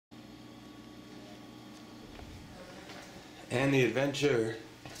And the adventure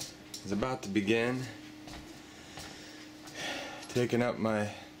is about to begin. Taking up my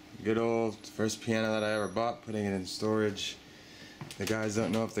good old first piano that I ever bought, putting it in storage. The guys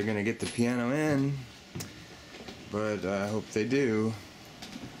don't know if they're gonna get the piano in, but I hope they do.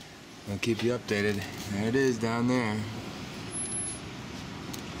 I'll keep you updated. There it is down there.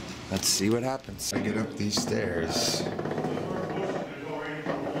 Let's see what happens. I get up these stairs.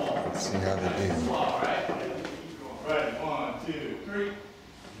 Let's see how they do. Ready, 1, 2, 3.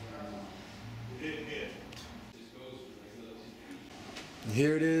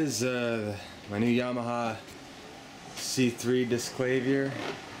 Here it is, my new Yamaha DC3 Disklavier.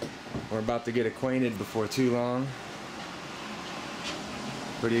 We're about to get acquainted before too long.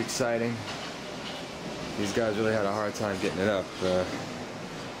 Pretty exciting. These guys really had a hard time getting it up.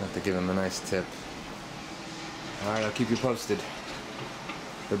 Have to give them a nice tip. Alright, I'll keep you posted.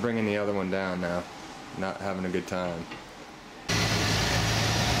 They're bringing the other one down now. Not having a good time.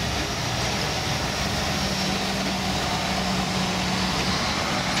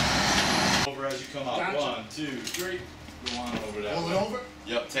 Over as you come up. Gotcha. 1, 2, 3. Go on over that. Hold it over?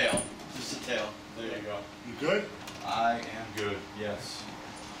 Yep, tail. Just a tail. There you go. You good? I am good, yes.